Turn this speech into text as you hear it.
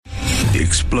The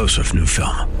explosive new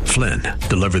film, Flynn,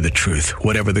 deliver the truth,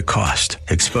 whatever the cost,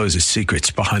 exposes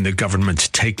secrets behind the government's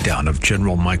takedown of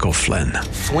General Michael Flynn.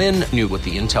 Flynn knew what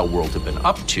the intel world had been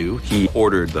up to. He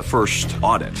ordered the first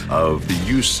audit of the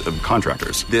use of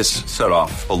contractors. This set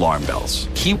off alarm bells.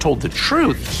 He told the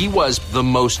truth. He was the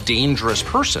most dangerous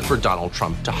person for Donald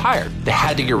Trump to hire. They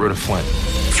had to get rid of Flynn.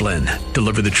 Flynn,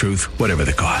 deliver the truth, whatever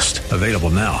the cost. Available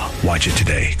now. Watch it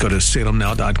today. Go to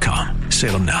salemnow.com.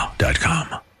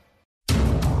 salemnow.com.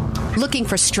 Looking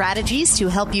for strategies to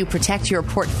help you protect your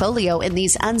portfolio in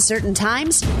these uncertain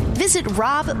times? Visit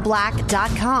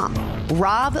robblack.com.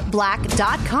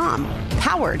 robblack.com,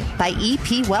 powered by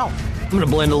EP Wealth. I'm going to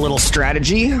blend a little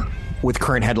strategy with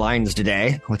current headlines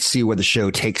today. Let's see where the show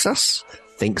takes us.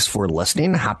 Thanks for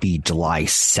listening. Happy July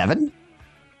 7,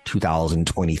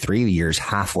 2023. The year's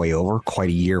halfway over. Quite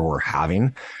a year we're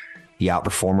having. The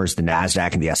outperformers, the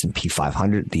NASDAQ and the S&P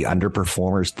 500. The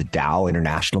underperformers, the Dow,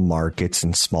 international markets,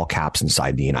 and small caps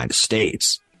inside the United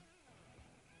States.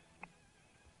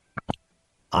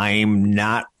 I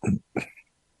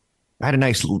had a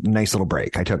nice little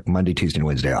break. I took Monday, Tuesday, and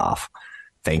Wednesday off.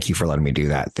 Thank you for letting me do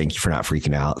that. Thank you for not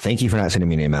freaking out. Thank you for not sending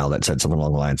me an email that said something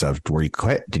along the lines of, were you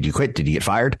quit? Did you quit? Did you get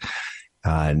fired?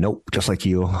 Nope. Just like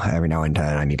you, every now and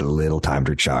then I need a little time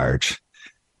to recharge.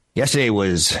 Yesterday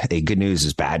was a good news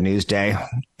is bad news day,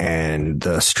 and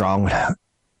the strong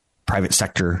private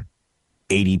sector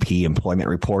ADP employment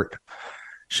report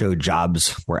showed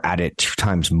jobs were added 2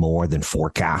 times more than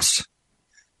forecast.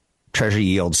 Treasury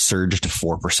yields surged to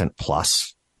 4%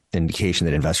 plus, indication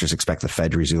that investors expect the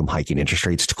Fed to resume hiking interest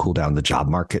rates to cool down the job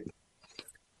market.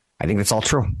 I think that's all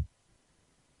true.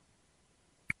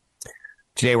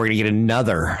 Today, we're going to get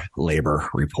another labor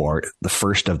report, the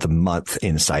first of the month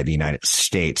inside the United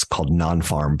States, called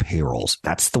non-farm payrolls.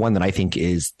 That's the one that I think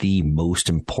is the most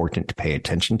important to pay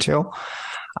attention to.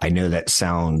 I know that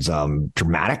sounds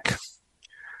dramatic,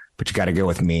 but you got to go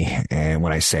with me. And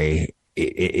when I say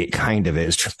it kind of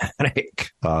is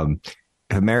dramatic, if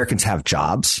Americans have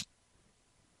jobs,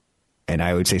 and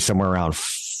I would say somewhere around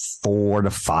 4 to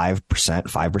 5%,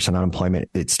 5% unemployment,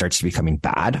 it starts to becoming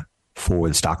bad for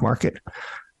the stock market.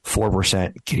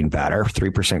 4% getting better,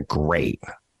 3% great.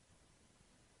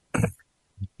 It's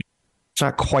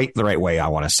not quite the right way I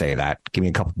want to say that. Give me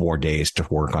a couple more days to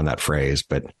work on that phrase,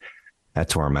 but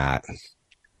that's where I'm at.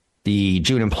 The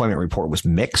June employment report was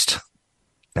mixed.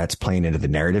 That's playing into the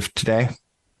narrative today.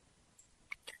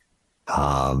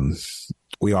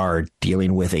 We are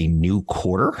dealing with a new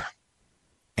quarter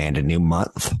and a new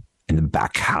month in the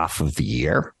back half of the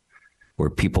year, where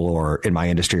people are in my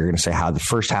industry are going to say, how did the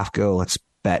first half go? Let's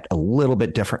bet a little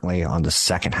bit differently on the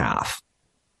second half.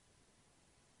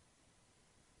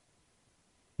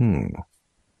 I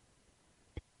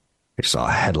just saw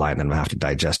a headline that I'm going to have to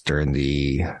digest during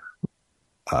the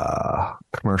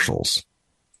commercials,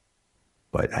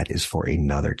 but that is for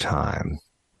another time.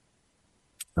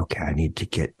 Okay, I need to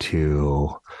get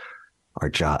to our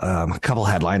job. A couple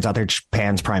headlines out there.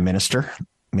 Japan's prime minister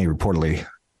may reportedly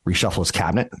reshuffle his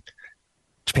cabinet.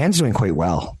 Japan's doing quite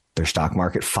well. Their stock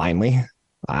market finally,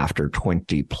 after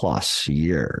 20 plus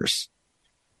years.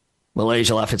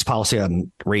 Malaysia left its policy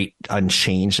on rate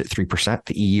unchanged at 3%.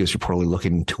 The EU is reportedly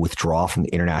looking to withdraw from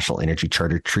the International Energy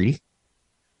Charter Treaty.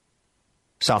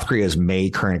 South Korea's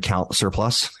May current account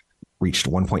surplus reached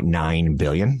 $1.9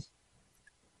 billion.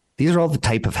 These are all the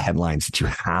type of headlines that you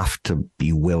have to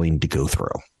be willing to go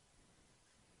through.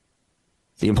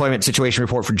 The employment situation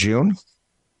report for June.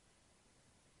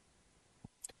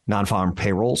 Non-farm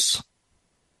payrolls.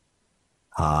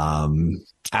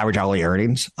 Average hourly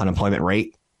earnings, unemployment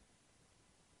rate,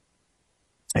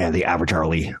 and the average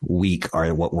hourly week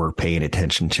are what we're paying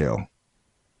attention to.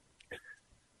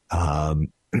 That's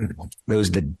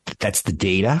the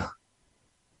data.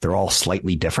 They're all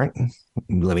slightly different.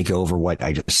 Let me go over what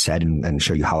I just said and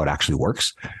show you how it actually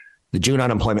works. The June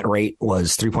unemployment rate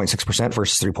was 3.6%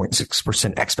 versus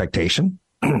 3.6% expectation.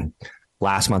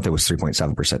 Last month, it was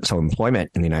 3.7%. So employment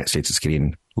in the United States is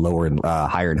getting lower and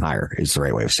higher and higher is the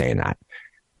right way of saying that.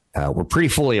 We're pretty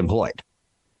fully employed.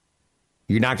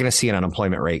 You're not going to see an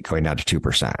unemployment rate going down to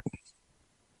 2%.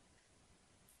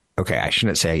 Okay, I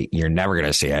shouldn't say you're never going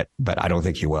to see it, but I don't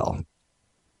think you will.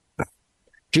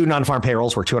 June non-farm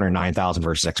payrolls were 209,000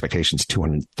 versus expectations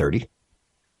 230.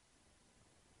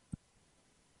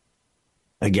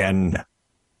 Again,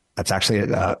 that's actually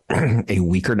a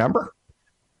weaker number.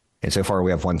 And so far, we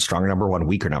have one stronger number, one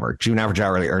weaker number. June average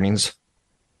hourly earnings,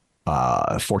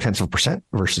 0.4%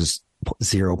 versus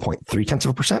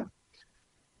 0.3%.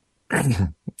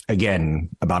 Again,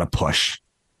 about a push.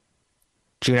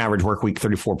 June average work week,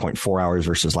 34.4 hours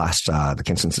versus the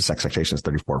consensus expectation is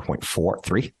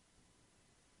 34.43.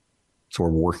 So we're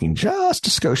working just a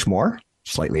skosh more,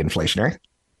 slightly inflationary.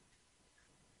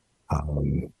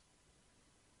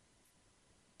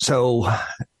 So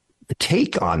the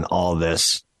take on all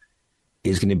this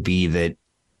is going to be that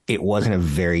it wasn't a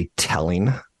very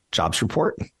telling jobs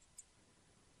report,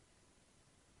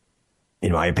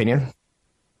 in my opinion.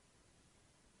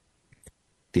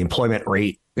 The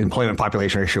employment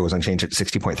population ratio was unchanged at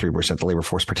 60.3%. The labor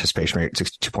force participation rate,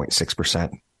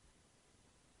 62.6%.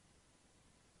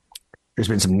 There's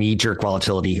been some knee-jerk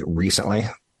volatility recently.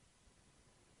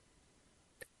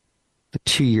 The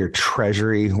 2-year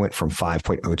Treasury went from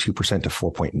 5.02% to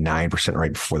 4.9%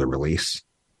 right before the release.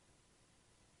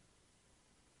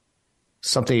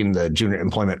 Something the June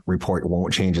employment report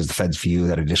won't change is the Fed's view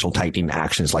that additional tightening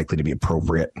action is likely to be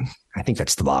appropriate. I think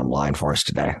that's the bottom line for us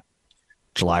today.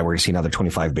 July, we're going to see another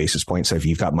 25 basis points. So if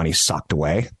you've got money socked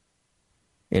away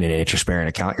in an interest-bearing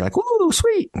account, you're like, woo,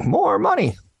 sweet, more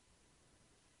money.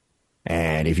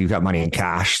 And if you've got money in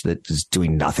cash that is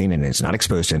doing nothing and it's not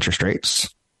exposed to interest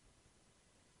rates,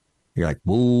 you're like,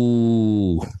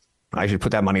 woo, I should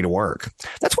put that money to work.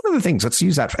 That's one of the things. Let's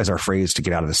use that as our phrase to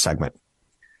get out of this segment.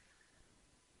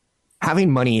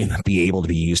 Having money be able to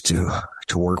be used to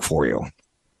work for you.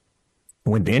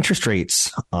 When the interest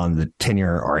rates on the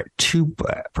 10-year are at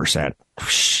 2%,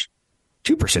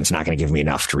 2% is not going to give me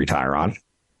enough to retire on.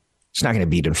 It's not going to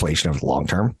beat inflation over the long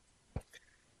term.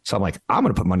 So I'm like, I'm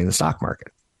going to put money in the stock market.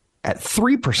 At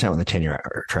 3% with the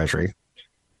 10-year Treasury,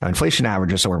 now inflation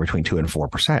averages somewhere between 2 and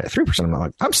 4%. At 3%, I'm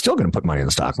like, I'm still going to put money in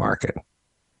the stock market.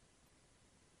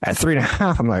 At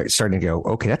 3.5%, I'm like starting to go,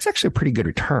 okay, that's actually a pretty good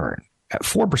return. At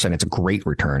 4%, it's a great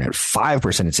return. At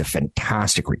 5%, it's a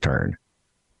fantastic return.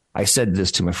 I said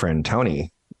this to my friend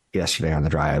Tony yesterday on the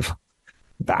drive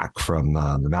back from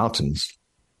the mountains.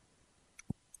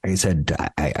 I said,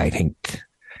 I think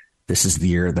this is the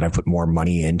year that I put more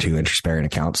money into interest-bearing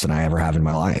accounts than I ever have in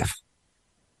my life.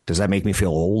 Does that make me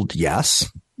feel old?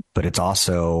 Yes. But it's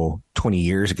also 20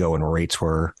 years ago when rates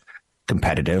were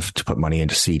competitive to put money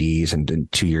into CDs and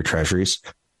 2-year treasuries.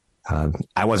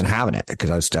 I wasn't having it because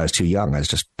I was too young. I was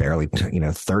just barely,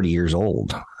 30 years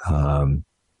old.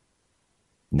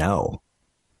 No,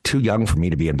 too young for me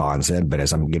to be in bonds then. But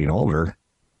as I'm getting older,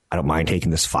 I don't mind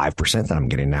taking this 5% that I'm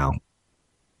getting now.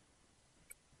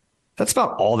 That's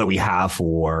about all that we have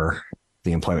for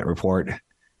the employment report.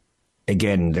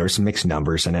 Again, there's some mixed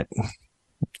numbers in it.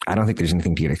 I don't think there's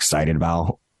anything to get excited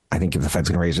about. I think if the Fed's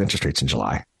going to raise interest rates in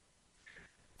July.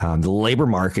 The labor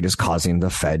market is causing the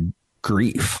Fed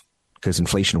grief because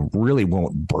inflation really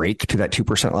won't break to that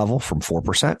 2% level from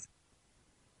 4%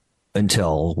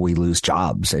 until we lose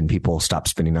jobs and people stop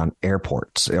spending on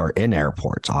airports or in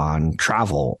airports, on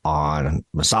travel, on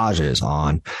massages,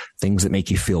 on things that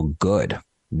make you feel good,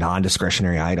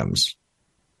 non-discretionary items.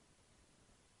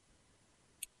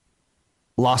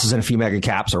 Losses in a few mega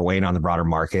caps are weighing on the broader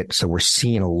market, so we're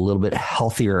seeing a little bit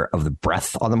healthier of the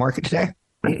breadth on the market today.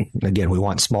 Again, we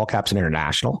want small caps and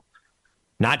international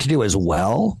not to do as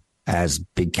well as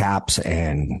big caps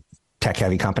and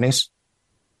tech-heavy companies.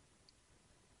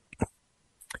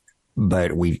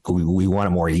 But we want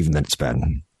it more even than it's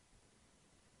been.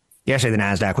 Yesterday, the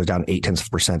NASDAQ was down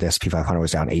 0.8%. The S&P 500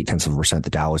 was down 0.8%. The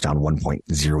Dow was down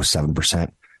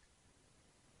 1.07%.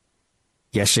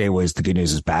 Yesterday was the good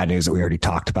news is bad news that we already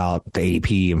talked about. The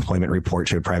ADP employment report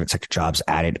showed private sector jobs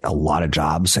added a lot of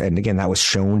jobs. And again, that was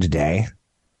shown today,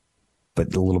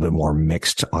 but a little bit more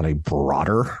mixed on a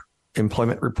broader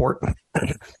employment report.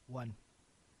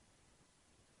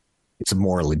 It's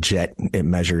more legit. It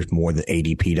measures more than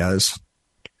ADP does.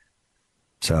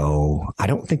 So I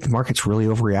don't think the market's really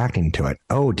overreacting to it.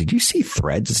 Oh, did you see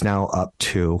Threads is now up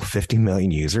to 50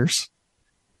 million users?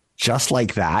 Just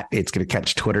like that, it's going to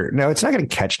catch Twitter. No, it's not going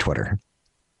to catch Twitter.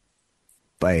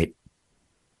 But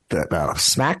the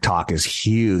smack talk is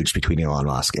huge between Elon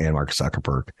Musk and Mark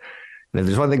Zuckerberg. And if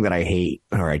there's one thing that I hate,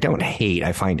 or I don't hate,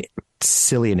 I find it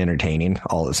silly and entertaining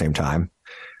all at the same time.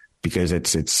 Because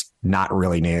it's not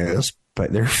really news,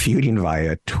 but they're feuding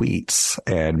via tweets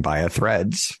and via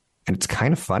threads. And it's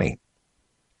kind of funny.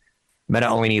 Meta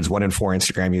only needs 1 in 4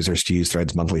 Instagram users to use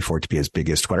Threads monthly for it to be as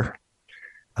big as Twitter.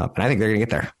 And I think they're going to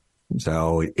get there.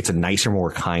 So it's a nicer,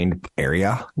 more kind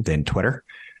area than Twitter.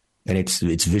 And it's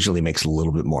visually makes a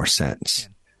little bit more sense.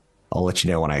 I'll let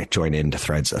you know when I join into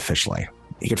Threads officially.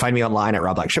 You can find me online at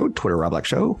Rob Black Show, Twitter Rob Black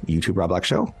Show, YouTube Rob Black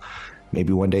Show.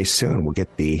 Maybe one day soon we'll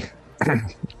get the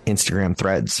Instagram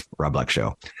Threads Rob Black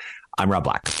Show. I'm Rob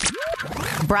Black.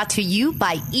 Brought to you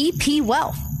by EP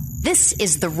Wealth. This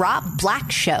is the Rob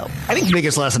Black Show. I think the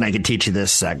biggest lesson I can teach you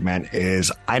this segment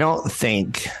is I don't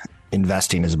think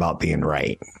investing is about being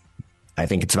right. I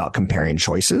think it's about comparing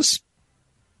choices.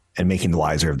 and making the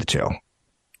wiser of the two.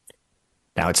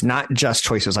 Now, it's not just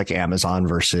choices like Amazon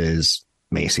versus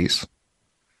Macy's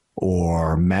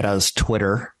or Meta's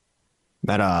Threads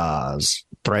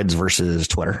versus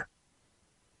Twitter.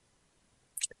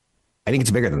 I think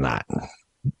it's bigger than that.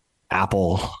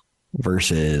 Apple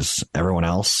versus everyone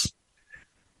else.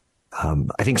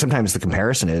 I think sometimes the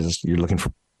comparison is you're looking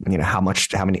for, how much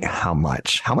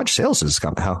sales does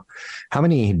how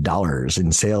many dollars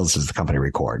in sales does the company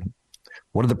record?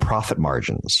 What are the profit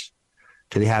margins?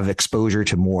 Do they have exposure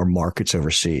to more markets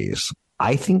overseas?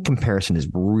 I think comparison is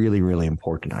really, really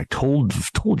important. I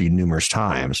told you numerous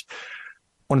times,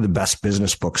 one of the best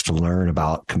business books to learn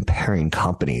about comparing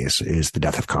companies is The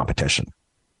Death of Competition.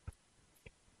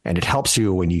 And it helps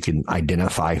you when you can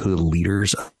identify who the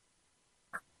leaders are.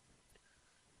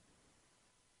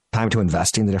 Time to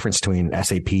investing, the difference between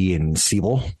SAP and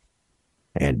Siebel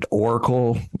and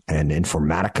Oracle and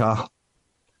Informatica.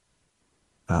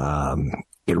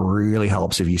 It really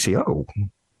helps if you see,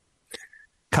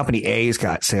 company A's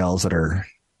got sales that are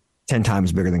 10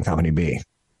 times bigger than company B.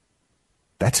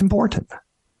 That's important.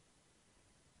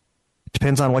 It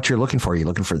depends on what you're looking for. Are you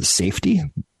looking for the safety?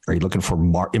 Are you looking for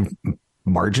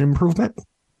margin improvement?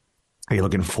 Are you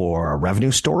looking for a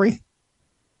revenue story?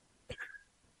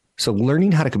 So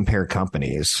learning how to compare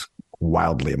companies,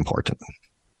 wildly important.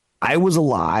 I was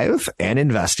alive and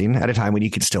investing at a time when you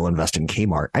could still invest in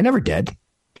Kmart. I never did.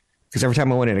 Because every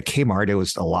time I went into Kmart, it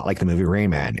was a lot like the movie Rain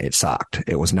Man. It sucked.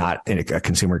 It was not a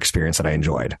consumer experience that I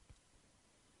enjoyed.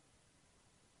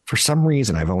 For some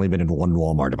reason, I've only been in one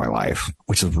Walmart in my life,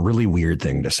 which is a really weird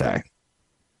thing to say.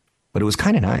 But it was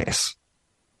kind of nice.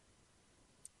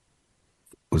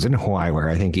 It was in Hawaii, where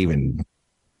I think even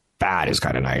bad is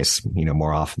kind of nice,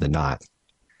 more often than not.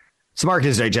 So market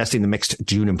is digesting the mixed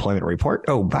June employment report.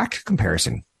 Back to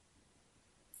comparison.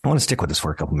 I want to stick with this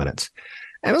for a couple minutes.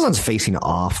 Amazon's facing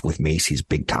off with Macy's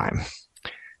big time.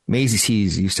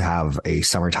 Macy's used to have a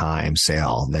summertime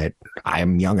sale that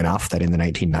I'm young enough that in the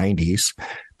 1990s,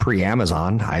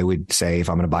 pre-Amazon, I would say if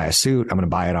I'm going to buy a suit, I'm going to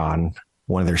buy it on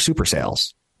one of their super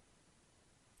sales.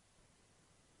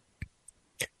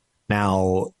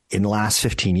 Now, in the last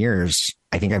 15 years,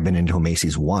 I think I've been into a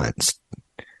Macy's once.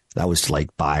 That was to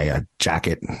buy a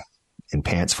jacket and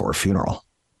pants for a funeral.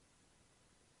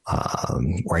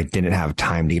 Where I didn't have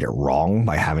time to get it wrong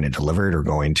by having it delivered or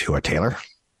going to a tailor.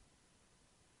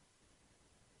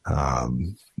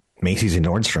 Macy's and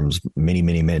Nordstrom's, many,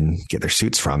 many men get their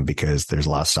suits from because there's a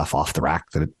lot of stuff off the rack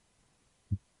that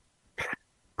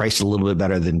priced a little bit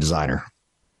better than designer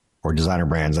or designer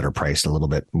brands that are priced a little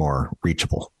bit more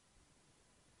reachable.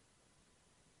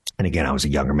 And again, I was a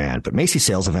younger man, but Macy's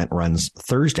sales event runs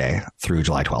Thursday through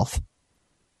July 12th.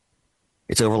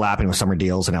 It's overlapping with summer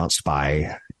deals announced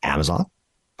by Amazon,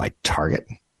 by Target,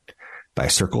 by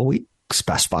Circle Weeks,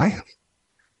 Best Buy.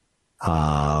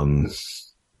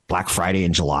 Black Friday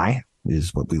in July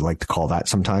is what we like to call that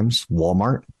sometimes.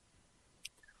 Walmart.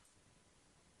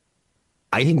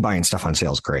 I think buying stuff on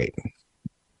sale is great.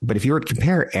 But if you were to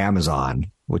compare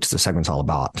Amazon, which the segment's all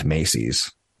about, to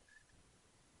Macy's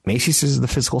is the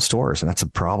physical stores, and that's a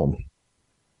problem.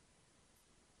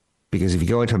 Because if you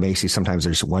go into a Macy's, sometimes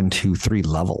there's 1, 2, 3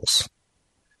 levels.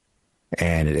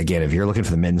 And again, if you're looking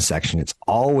for the men's section, it's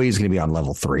always going to be on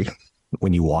level 3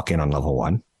 when you walk in on level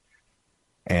 1.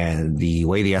 And the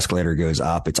way the escalator goes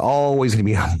up, it's always going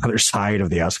to be on the other side of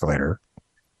the escalator.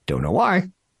 Don't know why.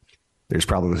 There's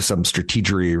probably some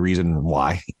strategic reason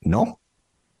why. No.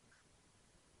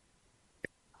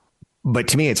 But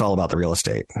to me, it's all about the real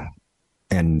estate.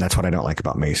 And that's what I don't like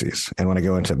about Macy's. And when I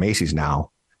go into Macy's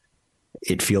now,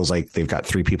 it feels like they've got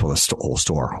 3 people in the whole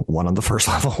store. One on the first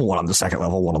level, one on the second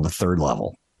level, one on the third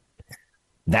level.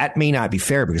 That may not be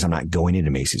fair because I'm not going into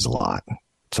Macy's a lot.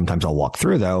 Sometimes I'll walk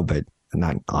through, though, but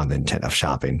not on the intent of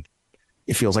shopping.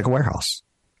 It feels like a warehouse.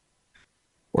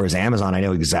 Whereas Amazon, I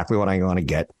know exactly what I want to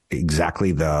get,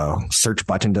 exactly the search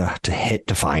button to hit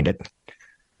to find it.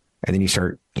 And then you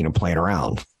start, playing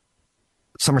around.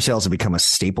 Summer sales have become a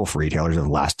staple for retailers over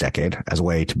the last decade as a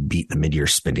way to beat the mid-year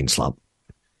spending slump.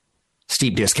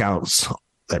 Steep discounts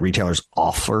that retailers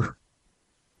offer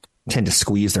tend to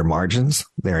squeeze their margins.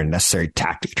 They're a necessary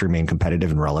tactic to remain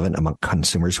competitive and relevant among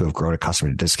consumers who have grown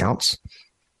accustomed to discounts.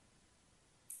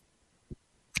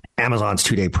 Amazon's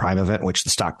 2-day Prime event, which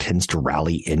the stock tends to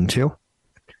rally into,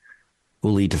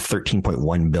 will lead to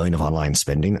 $13.1 billion of online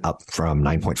spending, up from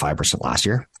 9.5% last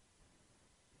year.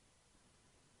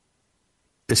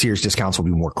 This year's discounts will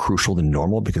be more crucial than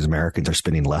normal because Americans are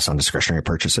spending less on discretionary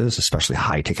purchases, especially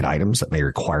high-ticket items that may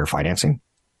require financing.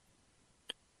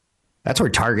 That's where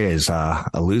Target is a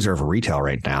loser of a retail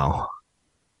right now.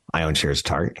 I own shares of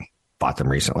Target, bought them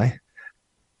recently.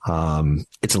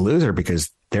 It's a loser because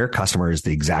their customer is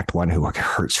the exact one who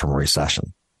hurts from a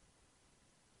recession.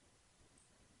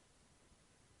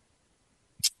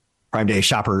 Prime Day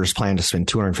shoppers plan to spend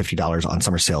 $250 on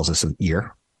summer sales this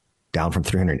year, down from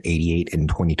 $388 in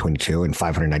 2022 and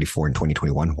 $594 in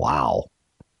 2021. Wow.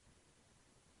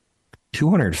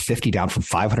 $250 down from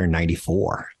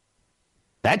 $594.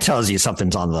 That tells you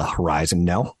something's on the horizon,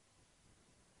 no?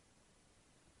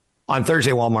 On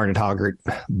Thursday, Walmart and Target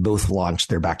both launched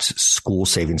their back-to-school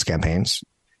savings campaigns,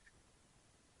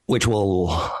 which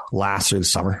will last through the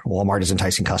summer. Walmart is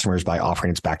enticing customers by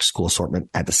offering its back-to-school assortment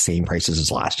at the same prices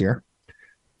as last year.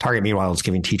 Target, meanwhile, is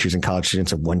giving teachers and college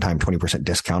students a one-time 20%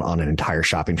 discount on an entire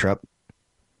shopping trip.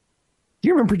 Do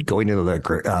you remember going to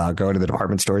the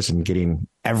department stores and getting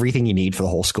everything you need for the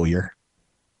whole school year?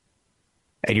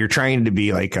 And you're trying to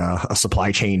be like a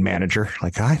supply chain manager.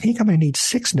 Like, I think I'm going to need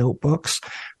 6 notebooks,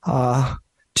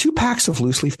 2 packs of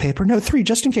loose leaf paper. No, 3,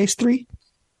 just in case, 3.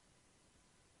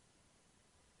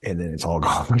 And then it's all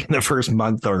gone in the first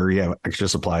month, or you have extra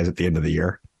supplies at the end of the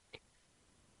year.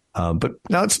 But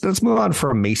now let's move on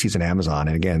from Macy's and Amazon.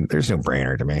 And again, there's no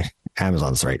brainer to me.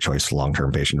 Amazon's the right choice for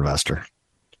long-term patient investor.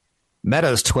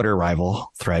 Meta's Twitter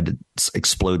rival Threads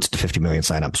explodes to 50 million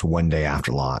signups one day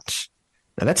after launch.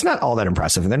 Now, that's not all that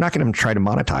impressive, and they're not going to try to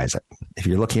monetize it. If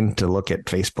you're looking to look at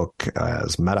Facebook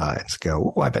as Meta and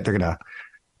go, I bet they're going to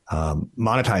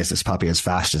monetize this puppy as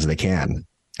fast as they can.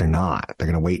 They're not. They're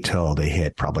going to wait till they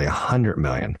hit probably 100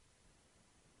 million.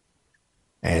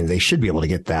 And they should be able to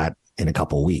get that in a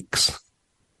couple weeks.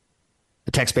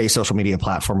 The text-based social media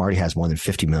platform already has more than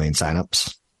 50 million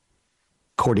signups.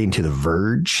 According to The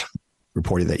Verge,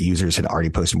 reported that users had already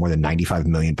posted more than 95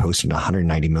 million posts and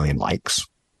 190 million likes.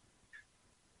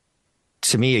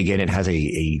 To me, again, it has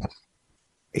a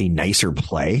nicer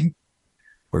play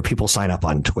where people sign up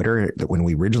on Twitter that when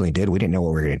we originally did, we didn't know what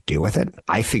we were going to do with it.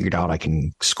 I figured out I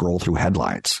can scroll through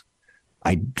headlines.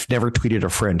 I never tweeted a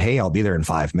friend, hey, I'll be there in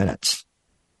 5 minutes.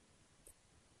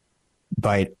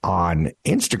 But on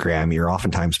Instagram, you're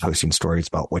oftentimes posting stories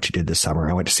about what you did this summer.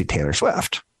 I went to see Taylor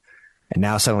Swift. And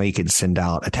now suddenly you can send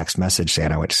out a text message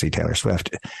saying I went to see Taylor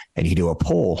Swift. And you do a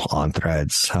poll on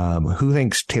Threads. Who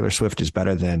thinks Taylor Swift is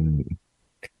better than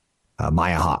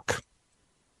Maya Hawke?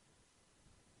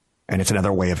 And it's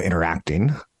another way of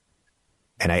interacting.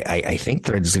 And I think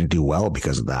Threads is going to do well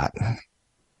because of that.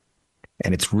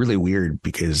 And it's really weird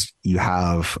because you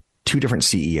have 2 different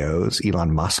CEOs,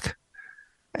 Elon Musk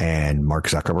and Mark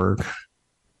Zuckerberg,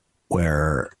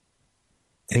 where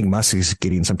I think Musk is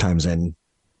getting sometimes in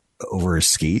over his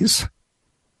skis.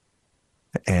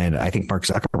 And I think Mark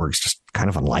Zuckerberg's just kind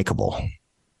of unlikable.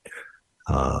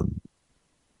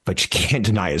 But you can't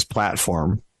deny his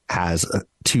platform has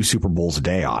 2 Super Bowls a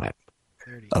day on it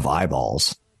of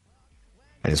eyeballs.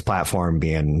 And his platform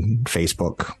being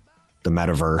Facebook, the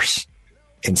metaverse,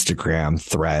 Instagram,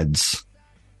 Threads,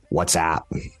 WhatsApp.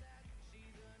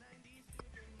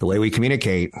 The way we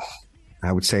communicate,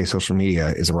 I would say social media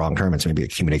is a wrong term. It's maybe a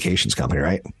communications company,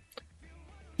 right?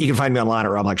 You can find me online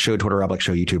at Rob Black Show, Twitter, Rob Black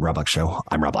Show, YouTube, Rob Black Show.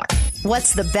 I'm Rob Black.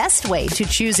 What's the best way to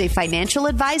choose a financial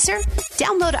advisor?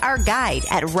 Download our guide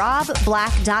at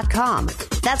robblack.com.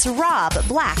 That's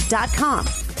robblack.com.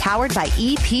 Powered by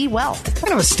EP Wealth.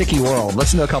 Kind of a sticky world.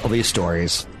 Listen to a couple of these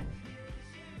stories.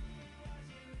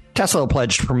 Tesla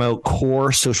pledged to promote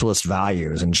core socialist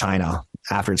values in China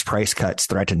after its price cuts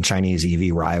threatened Chinese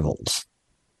EV rivals.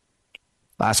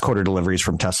 Last quarter deliveries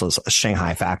from Tesla's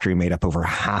Shanghai factory made up over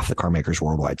half the car maker's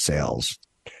worldwide sales.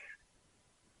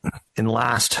 In the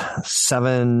last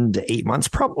 7 to 8 months,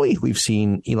 probably, we've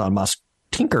seen Elon Musk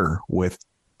tinker with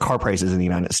car prices in the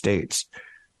United States,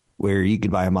 where you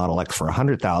could buy a Model X for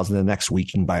 $100,000. The next week,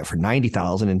 you can buy it for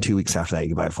 $90,000. And 2 weeks after that, you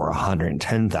can buy it for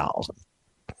 $110,000.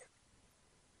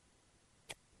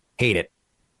 Hate it.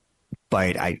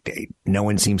 But no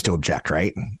one seems to object,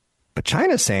 right? But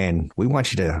China's saying, we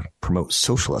want you to promote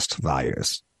socialist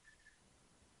values.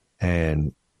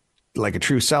 And like a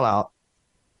true sellout,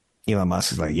 Elon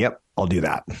Musk is like, yep, I'll do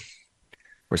that.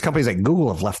 Whereas companies like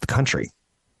Google have left the country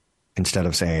instead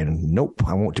of saying, nope,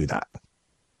 I won't do that.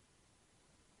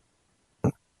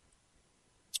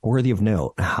 It's worthy of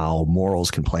note how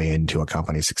morals can play into a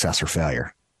company's success or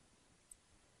failure.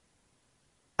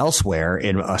 Elsewhere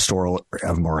in a story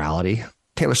of morality,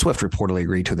 Taylor Swift reportedly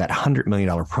agreed to that $100 million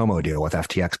promo deal with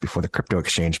FTX before the crypto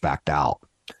exchange backed out.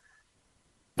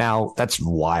 Now, that's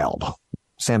wild.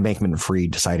 Sam Bankman-Fried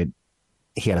decided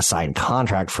he had a signed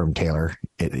contract from Taylor.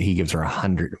 He gives her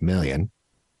 $100 million.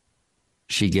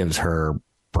 She gives her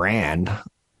brand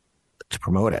to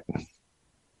promote it.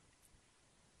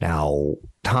 Now,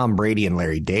 Tom Brady and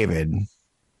Larry David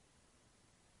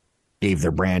gave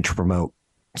their brand to promote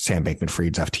Sam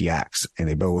Bankman-Fried's FTX, and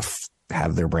they both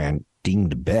have their brand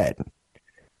dinged a bit.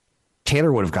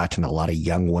 Taylor would have gotten a lot of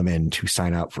young women to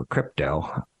sign up for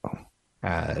crypto,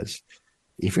 as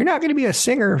if you're not going to be a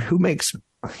singer who makes,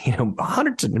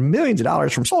 hundreds of millions of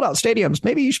dollars from sold out stadiums,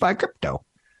 maybe you should buy crypto.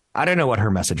 I don't know what her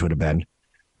message would have been,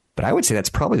 but I would say that's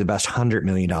probably the best $100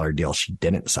 million deal she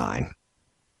didn't sign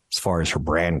as far as her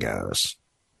brand goes.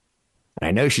 And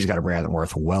I know she's got a brand that's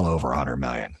worth well over $100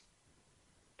 million.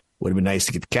 Would have been nice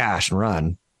to get the cash and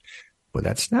run, but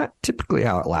that's not typically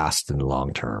how it lasts in the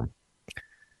long term.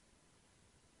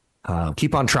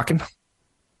 Keep on trucking.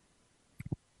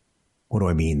 What do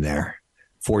I mean there?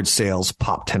 Ford sales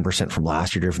popped 10% from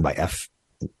last year, driven by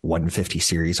F-150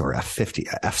 series or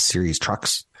F series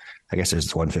trucks. I guess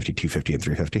there's 150, 250, and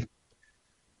 350.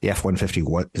 The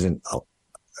F-150 isn't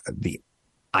the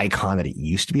icon that it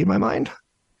used to be in my mind.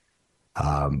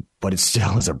 But it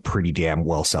still is a pretty damn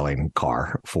well-selling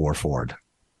car for Ford.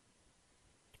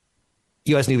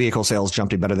 U.S. new vehicle sales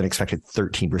jumped a better than expected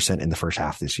 13% in the first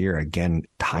half this year. Again,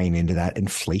 tying into that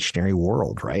inflationary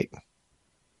world, right?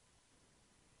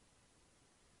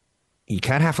 You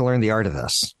kind of have to learn the art of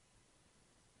this.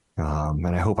 And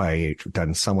I hope I've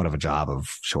done somewhat of a job of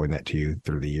showing that to you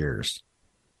through the years.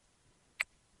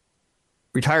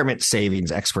 Retirement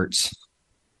savings experts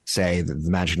say that the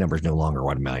magic number is no longer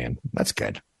 1 million. That's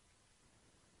good.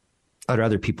 I'd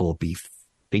rather people be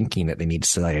thinking that they need to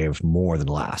save more than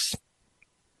less.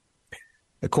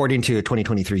 According to a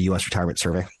 2023 U.S. retirement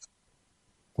survey,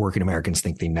 working Americans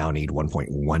think they now need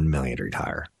 1.1 million to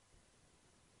retire.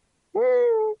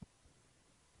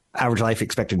 Average life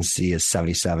expectancy is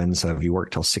 77. So if you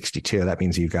work till 62, that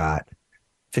means you've got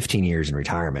 15 years in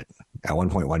retirement. At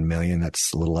 1.1 million,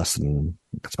 that's a little less than,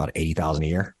 that's about 80,000 a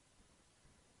year.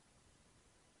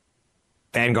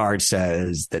 Vanguard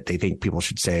says that they think people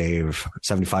should save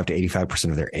 75 to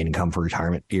 85% of their income for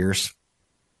retirement years.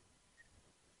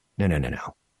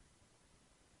 No.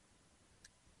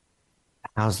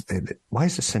 Why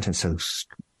is this sentence so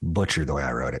butchered the way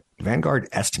I wrote it? Vanguard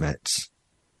estimated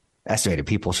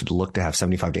people should look to have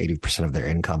 75 to 80% of their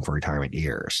income for retirement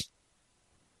years.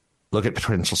 Look at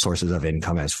potential sources of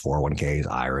income as 401ks,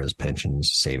 IRAs,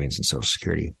 pensions, savings, and Social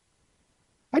Security.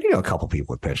 I do know a couple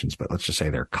people with pensions, but let's just say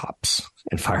they're cops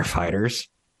and firefighters.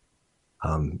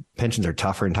 Pensions are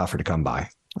tougher and tougher to come by.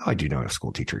 I do know a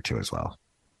school teacher too as well.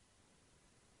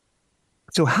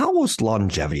 So how was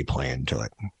longevity play into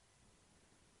it?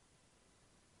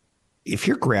 If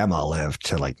your grandma lived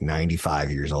to like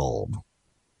 95 years old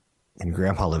and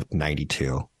grandpa lived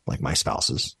 92, like my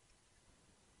spouse's,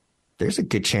 there's a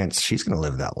good chance she's going to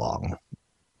live that long.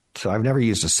 So I've never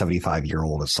used a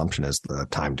 75-year-old assumption as the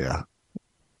time to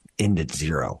end at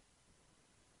zero.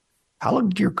 How long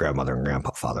did your grandmother and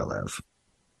grandfather live?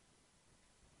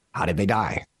 How did they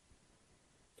die?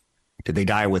 Did they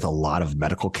die with a lot of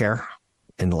medical care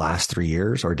in the last 3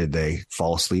 years, or did they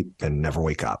fall asleep and never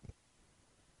wake up?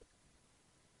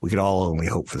 We could all only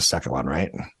hope for the second one,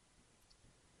 right?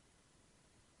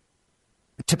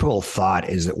 The typical thought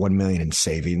is that 1 million in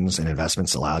savings and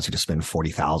investments allows you to spend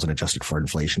 $40,000 adjusted for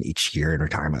inflation each year in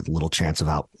retirement with little chance of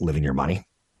outliving your money.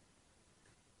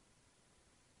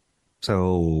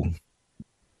 So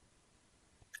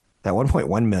that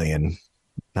 1.1 million,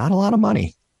 not a lot of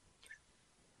money.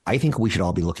 I think we should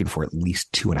all be looking for at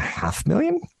least 2.5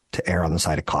 million to err on the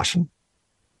side of caution.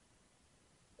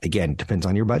 Again, depends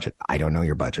on your budget. I don't know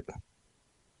your budget.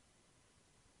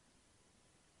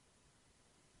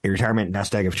 A retirement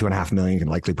nest egg of 2.5 million can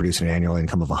likely produce an annual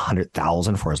income of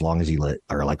 100,000 for as long as you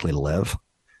are likely to live.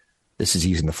 This is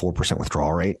using the 4%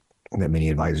 withdrawal rate that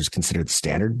many advisors consider the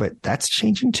standard, but that's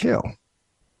changing too.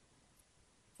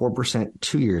 4%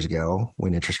 2 years ago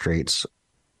when interest rates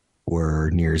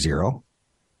were near zero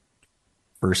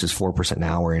versus 4%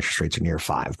 now where interest rates are near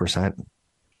 5%.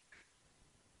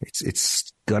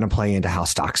 It's going to play into how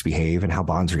stocks behave and how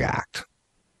bonds react.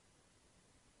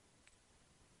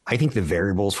 I think the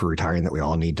variables for retiring that we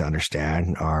all need to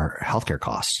understand are healthcare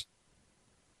costs.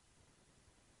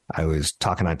 I was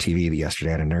talking on TV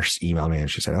yesterday and a nurse emailed me and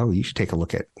she said, "Oh, you should take a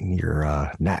look at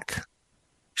your neck. You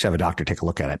should have a doctor take a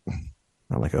look at it."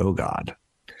 I'm like, oh, God.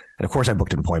 And of course, I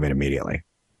booked an appointment immediately.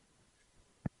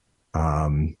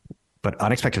 But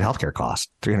unexpected healthcare costs,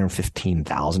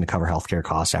 $315,000 to cover healthcare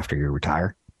costs after you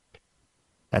retire.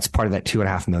 That's part of that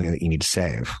 2.5 million that you need to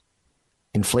save.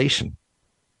 Inflation.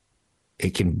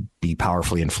 It can be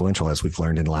powerfully influential, as we've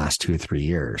learned in the last 2 or 3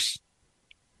 years.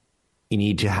 You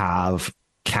need to have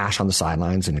cash on the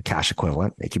sidelines and a cash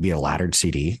equivalent. It could be a laddered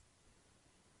CD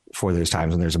for those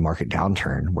times when there's a market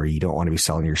downturn where you don't want to be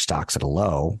selling your stocks at a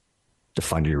low to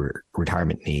fund your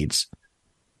retirement needs.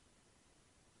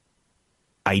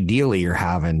 ideally you're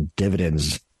having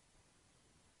dividends.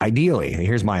 Ideally,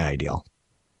 here's my ideal.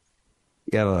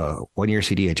 You have a 1-year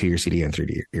CD, a 2-year CD, and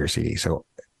 3-year CD. So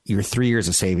your 3 years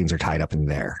of savings are tied up in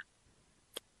there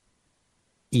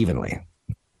evenly.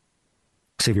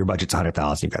 So if your budget's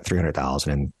 $100,000, you've got $300,000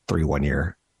 in 3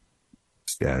 1-year,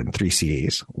 3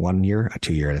 CDs, 1 year, a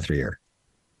 2-year, and a 3-year.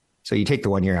 So you take the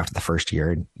 1 year after the first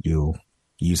year, and you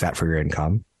use that for your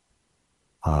income,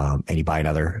 and you buy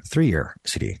another 3-year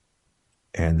CD.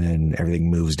 And then everything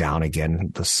moves down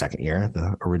again the second year.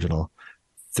 The original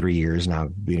 3 years now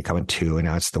becoming 2, and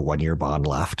now it's the 1-year bond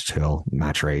left till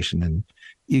maturation. And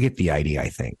you get the idea, I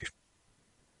think.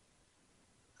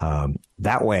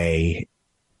 That way,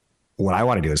 what I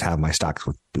want to do is have my stocks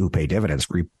who pay dividends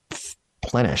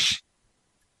replenish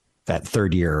that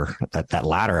third year, that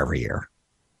ladder every year.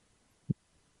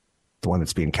 The one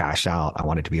that's being cashed out, I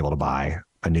wanted to be able to buy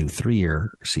a new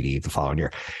 3-year CD the following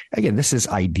year. Again, this is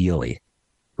ideally.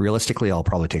 Realistically, I'll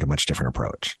probably take a much different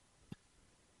approach.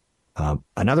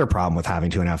 Another problem with having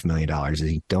 $2.5 million is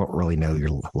you don't really know your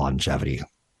longevity.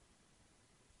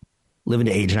 Living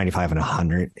to age 95 and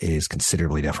 100 is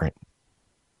considerably different.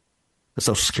 The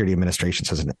Social Security Administration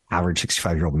says an average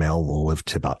 65-year-old male will live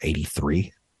to about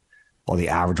 83, while the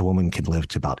average woman can live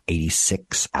to about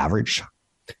 86 average.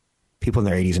 People in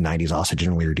their 80s and 90s also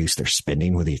generally reduce their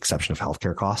spending with the exception of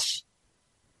healthcare costs.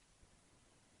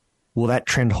 Will that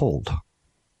trend hold?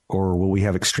 Or will we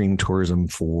have extreme tourism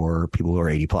for people who are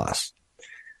 80 plus?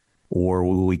 Or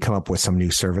will we come up with some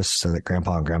new service so that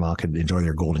grandpa and grandma could enjoy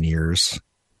their golden years,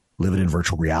 live it in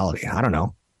virtual reality? I don't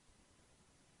know.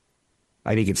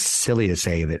 I think it's silly to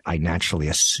say that I naturally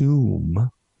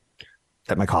assume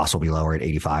that my costs will be lower at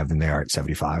 85 than they are at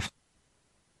 75.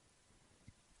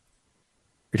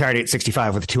 Retired at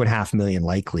 65 with $2.5 million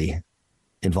likely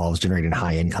involves generating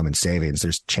high income and savings.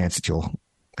 There's a chance that you'll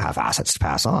have assets to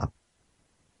pass on.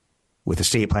 With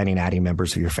estate planning, adding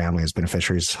members of your family as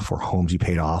beneficiaries for homes you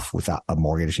paid off without a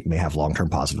mortgage, you may have long-term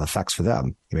positive effects for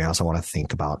them. You may also want to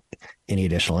think about any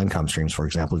additional income streams. For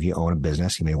example, if you own a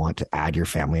business, you may want to add your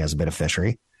family as a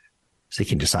beneficiary so you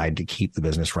can decide to keep the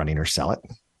business running or sell it.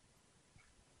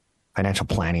 Financial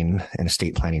planning and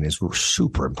estate planning is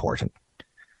super important.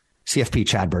 CFP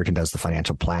Chad Burton does the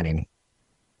financial planning,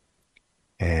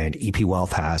 and EP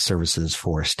Wealth has services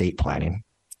for estate planning,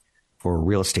 for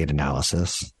real estate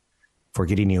analysis, for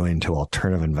getting you into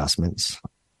alternative investments.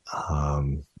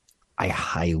 I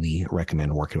highly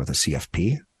recommend working with a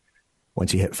CFP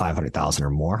once you hit 500,000 or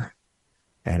more.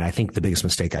 And I think the biggest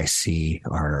mistake I see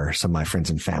are some of my friends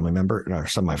and family members, or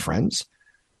some of my friends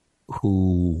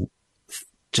who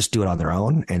just do it on their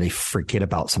own and they forget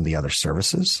about some of the other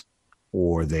services,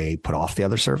 or they put off the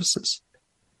other services.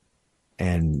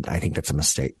 And I think that's a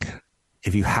mistake.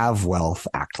 If you have wealth,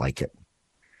 act like it.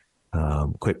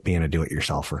 Quit being a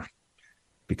do-it-yourselfer,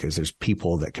 because there's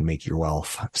people that can make your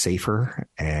wealth safer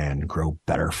and grow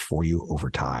better for you over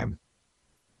time.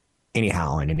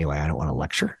 Anyhow, and anyway, I don't want to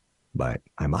lecture, but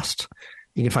I must.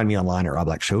 You can find me online at Rob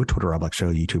Black Show, Twitter Rob Black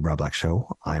Show, YouTube Rob Black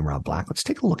Show. I'm Rob Black. Let's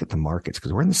take a look at the markets,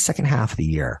 because we're in the second half of the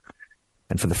year.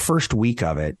 And for the first week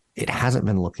of it, it hasn't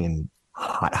been looking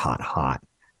hot,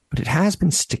 but it has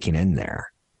been sticking in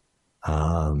there.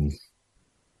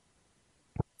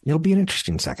 It'll be an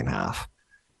interesting second half.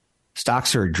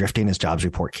 Stocks are drifting as jobs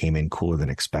report came in cooler than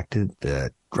expected.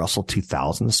 The Russell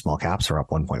 2000, the small caps, are up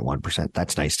 1.1%.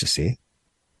 That's nice to see.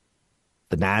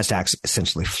 The NASDAQ's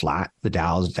essentially flat. The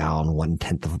Dow's down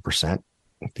 0.1%.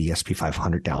 The S&P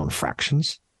 500 down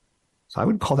fractions. So I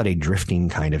would call that a drifting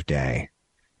kind of day.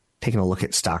 Taking a look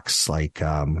at stocks like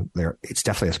it's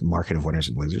definitely a market of winners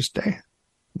and losers day.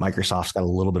 Microsoft's got a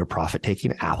little bit of profit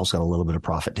taking. Apple's got a little bit of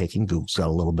profit taking. Google's got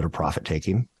a little bit of profit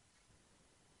taking.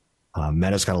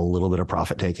 Meta's got a little bit of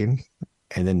profit taking.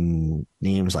 And then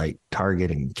names like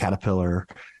Target and Caterpillar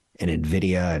and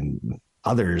NVIDIA and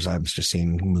others I've just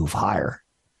seen move higher.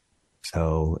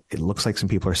 So it looks like some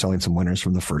people are selling some winners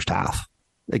from the first half.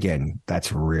 Again,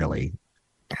 that's really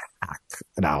hack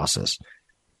analysis.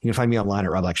 You can find me online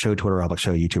at Rob Black Show, Twitter Rob Black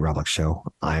Show, YouTube Rob Black Show.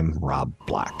 I'm Rob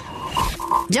Black.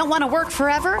 Don't want to work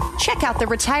forever? Check out the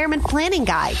Retirement Planning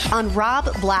Guide on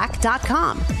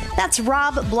robblack.com. That's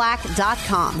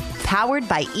robblack.com, powered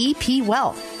by EP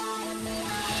Wealth.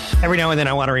 Every now and then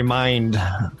I want to remind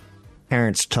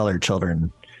parents to tell their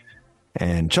children,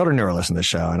 and children never listen to the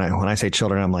show. And when I say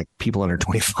children, I'm like people under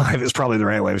 25 is probably the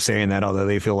right way of saying that, although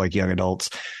they feel like young adults.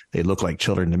 They look like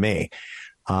children to me.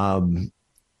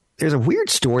 There's a weird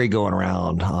story going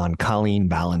around on Colleen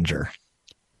Ballinger.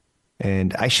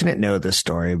 And I shouldn't know this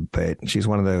story, but she's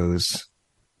one of those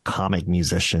comic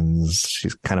musicians.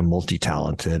 She's kind of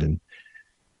multi-talented.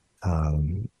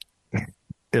 And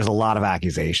there's a lot of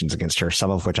accusations against her,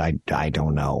 some of which I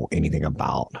don't know anything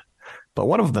about. But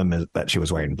one of them is that she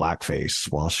was wearing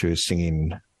blackface while she was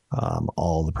singing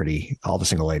All the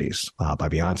Single Ladies by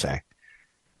Beyonce.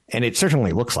 And it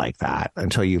certainly looks like that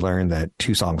until you learn that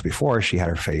 2 songs before she had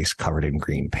her face covered in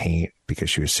green paint because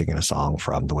she was singing a song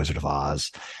from The Wizard of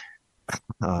Oz.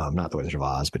 Not The Wizard of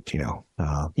Oz, but you know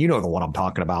the one I'm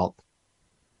talking about.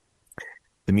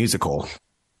 The musical,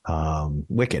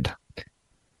 Wicked.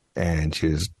 And she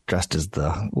was dressed as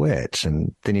the witch.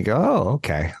 And then you go, oh,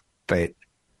 okay. But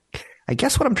I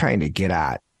guess what I'm trying to get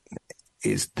at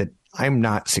is that I'm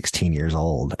not 16 years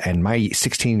old, and my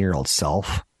 16-year-old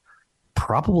self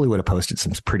probably would have posted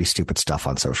some pretty stupid stuff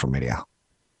on social media.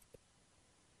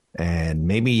 And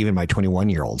maybe even my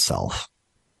 21-year-old self.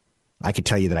 I could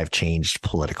tell you that I've changed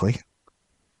politically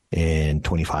in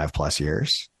 25 plus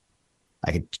years.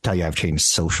 I could tell you I've changed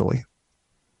socially.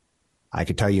 I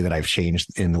could tell you that I've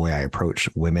changed in the way I approach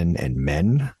women and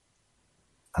men.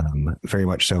 Very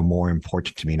much so more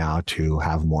important to me now to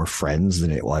have more friends than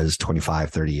it was 25,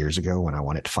 30 years ago when I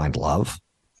wanted to find love.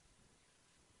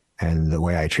 And the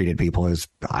way I treated people is,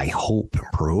 I hope,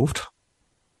 improved.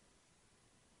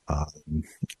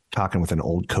 Talking with an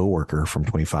old coworker from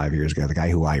 25 years ago, the guy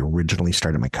who I originally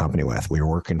started my company with, we were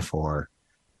working for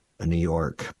a New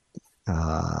York.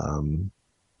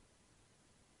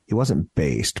 He wasn't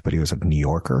based, but he was a New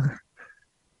Yorker.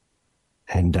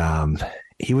 And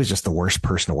he was just the worst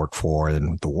person to work for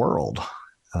in the world.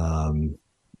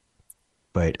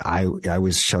 But I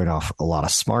was showing off a lot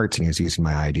of smarts, and he was using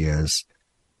my ideas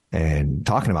and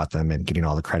talking about them and getting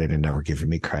all the credit and never giving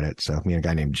me credit. So me and a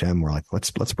guy named Jim were like, let's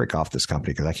break off this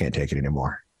company because I can't take it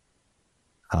anymore.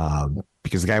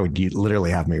 Because the guy would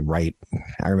literally have me write.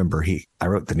 I remember I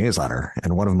wrote the newsletter,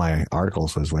 and one of my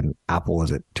articles was when Apple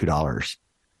was at $2.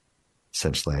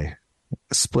 Essentially,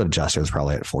 split adjusted was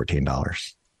probably at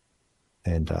 $14.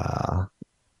 And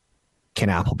can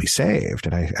Apple be saved?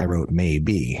 And I wrote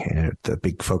maybe, and the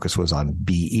big focus was on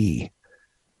BE.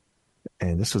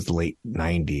 And this was the late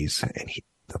 90s, and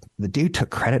the dude took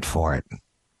credit for it.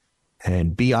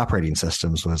 And B Operating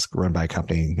Systems was run by a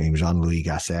company named Jean-Louis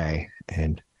Gasset.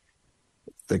 And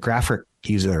the graphic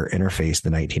user interface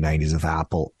in the 1990s of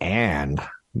Apple and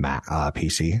Mac,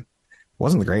 PC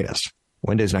wasn't the greatest.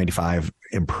 Windows 95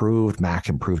 improved. Mac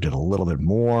improved it a little bit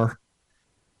more.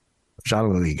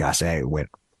 Jean-Louis Gasset went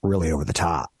really over the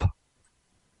top.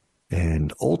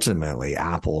 And ultimately,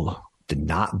 Apple did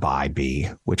not buy B,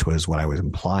 which was what I was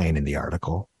implying in the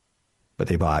article. But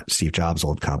they bought Steve Jobs'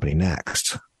 old company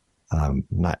Next.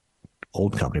 Not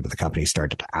old company, but the company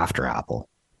started after Apple.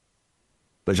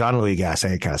 But Jean-Louis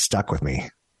Gasset kind of stuck with me.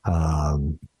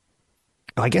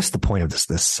 I guess the point of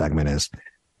this segment is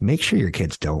make sure your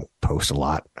kids don't post a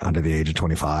lot under the age of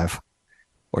 25,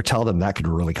 or tell them that could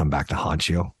really come back to haunt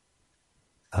you.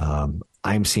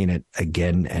 I'm seeing it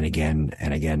again and again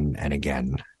and again and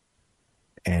again.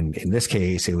 And in this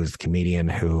case, it was the comedian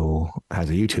who has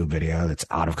a YouTube video that's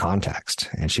out of context,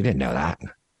 and she didn't know that.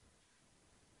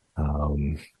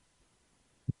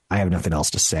 I have nothing else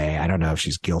to say. I don't know if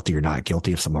she's guilty or not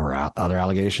guilty of some of her other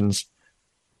allegations.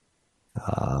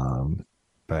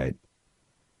 But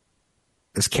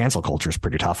this cancel culture is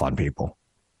pretty tough on people.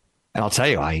 And I'll tell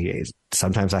you,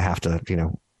 sometimes I have to,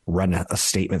 run a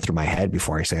statement through my head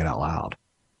before I say it out loud.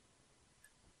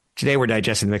 Today, we're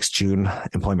digesting the mixed June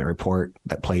employment report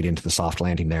that played into the soft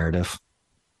landing narrative.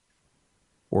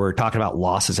 We're talking about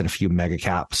losses in a few mega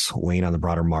caps weighing on the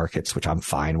broader markets, which I'm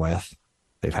fine with.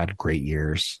 They've had great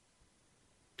years.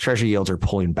 Treasury yields are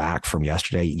pulling back from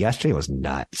yesterday. Yesterday was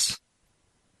nuts.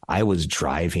 I was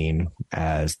driving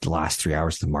as the last 3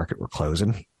 hours of the market were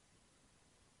closing.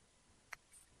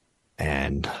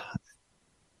 And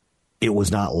it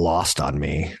was not lost on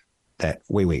me that,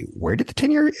 wait, where did the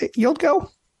 10-year yield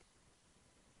go?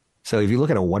 So if you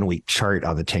look at a 1-week chart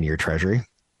on the 10-year Treasury,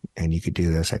 and you could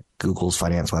do this at Google's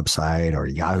finance website or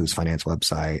Yahoo's finance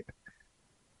website.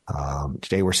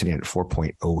 Today we're sitting at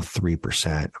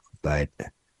 4.03%, but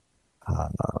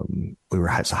we were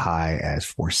as high as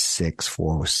 4.6,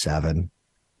 4.07.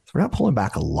 So we're not pulling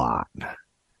back a lot,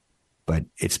 but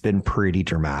it's been pretty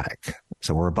dramatic.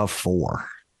 So we're above 4.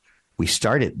 We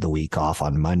started the week off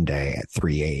on Monday at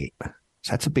 3.8. So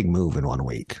that's a big move in 1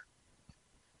 week.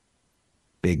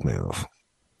 Big move.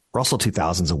 Russell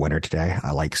 2000 is a winner today.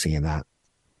 I like seeing that.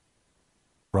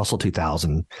 Russell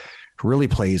 2000 really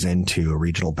plays into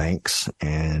regional banks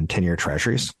and 10-year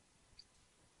treasuries.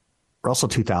 Russell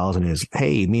 2000 is,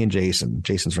 hey, me and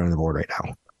Jason's running the board right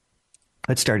now.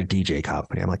 Let's start a DJ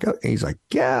company. I'm like, oh, he's like,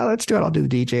 yeah, let's do it. I'll do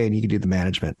the DJ and you can do the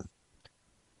management.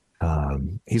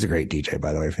 He's a great DJ,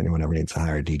 by the way. If anyone ever needs to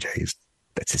hire a DJ,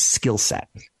 That's his skill set.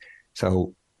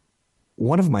 So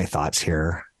one of my thoughts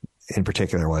here in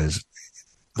particular was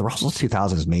the Russell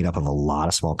 2000 is made up of a lot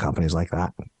of small companies like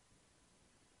that,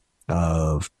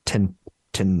 of 10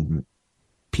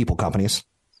 people companies.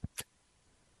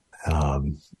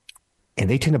 And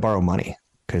they tend to borrow money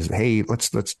because, hey,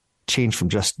 let's change from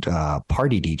just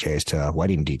party DJs to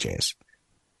wedding DJs,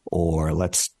 or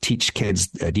let's teach kids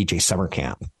a DJ summer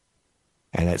camp.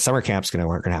 And at summer camp's we're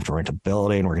going to have to rent a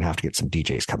building. We're going to have to get some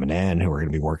DJs coming in who are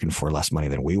going to be working for less money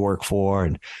than we work for.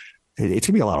 And it's going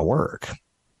to be a lot of work.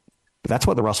 But that's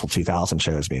what the Russell 2000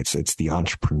 shows me. It's the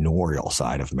entrepreneurial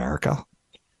side of America.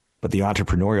 But the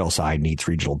entrepreneurial side needs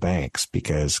regional banks,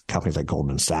 because companies like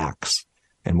Goldman Sachs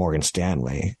and Morgan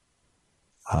Stanley,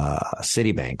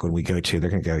 Citibank, when we go to, they're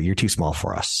going to go, you're too small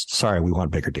for us. Sorry, we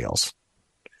want bigger deals.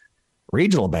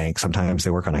 Regional banks, sometimes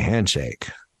they work on a handshake.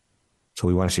 So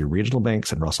we want to see regional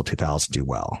banks and Russell 2000 do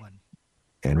well.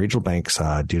 And regional banks,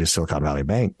 due to Silicon Valley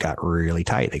Bank, got really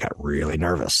tight. They got really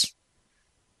nervous.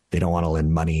 They don't want to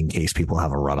lend money in case people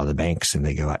have a run on the banks and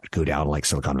they go down like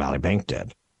Silicon Valley Bank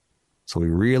did. So we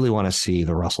really want to see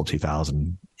the Russell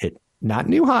 2000 hit not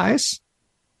new highs,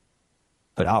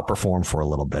 but outperform for a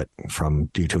little bit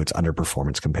due to its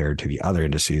underperformance compared to the other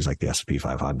indices like the S&P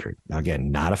 500. Now,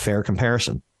 again, not a fair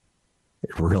comparison.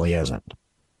 It really isn't.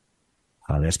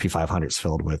 The S&P 500 is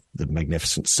filled with the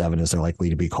Magnificent Seven, as they're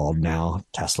likely to be called now: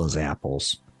 Tesla's,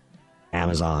 Apple's,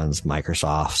 Amazon's,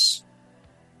 Microsoft's,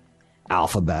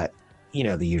 Alphabet,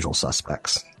 the usual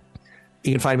suspects.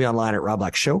 You can find me online at Rob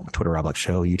Black Show, Twitter Rob Black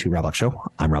Show, YouTube Rob Black Show.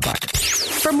 I'm Rob Black.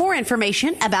 For more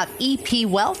information about EP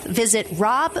Wealth, visit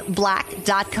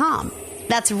robblack.com.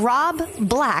 That's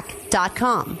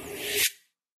robblack.com.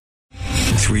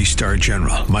 3-star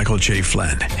General Michael J.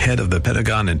 Flynn, head of the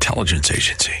Pentagon Intelligence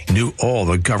Agency, knew all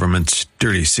the government's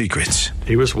dirty secrets.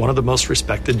 He was one of the most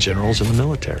respected generals in the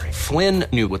military. Flynn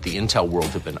knew what the intel world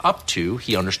had been up to.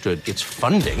 He understood its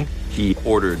funding. He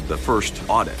ordered the first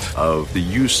audit of the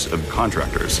use of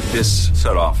contractors. This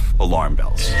set off alarm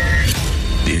bells.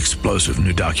 The explosive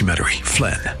new documentary,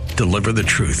 Flynn, Deliver the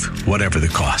Truth, Whatever the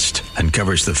Cost,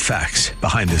 uncovers the facts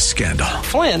behind this scandal.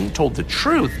 Flynn told the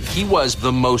truth. He was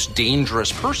the most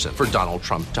dangerous person for Donald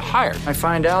Trump to hire. I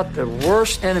find out the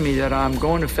worst enemy that I'm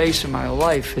going to face in my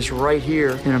life is right here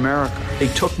in America. They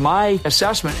took my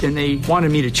assessment and they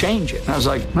wanted me to change it. And I was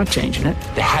like, I'm not changing it.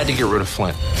 They had to get rid of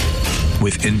Flynn.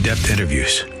 With in-depth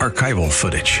interviews, archival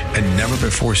footage, and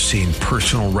never-before-seen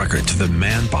personal records of the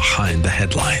man behind the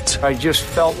headlines. I just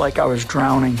felt like I was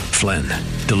drowning. Flynn,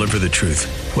 Deliver the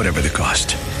Truth, Whatever the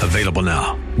Cost. Available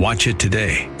now. Watch it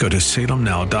today. Go to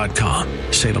salemnow.com.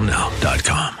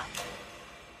 salemnow.com.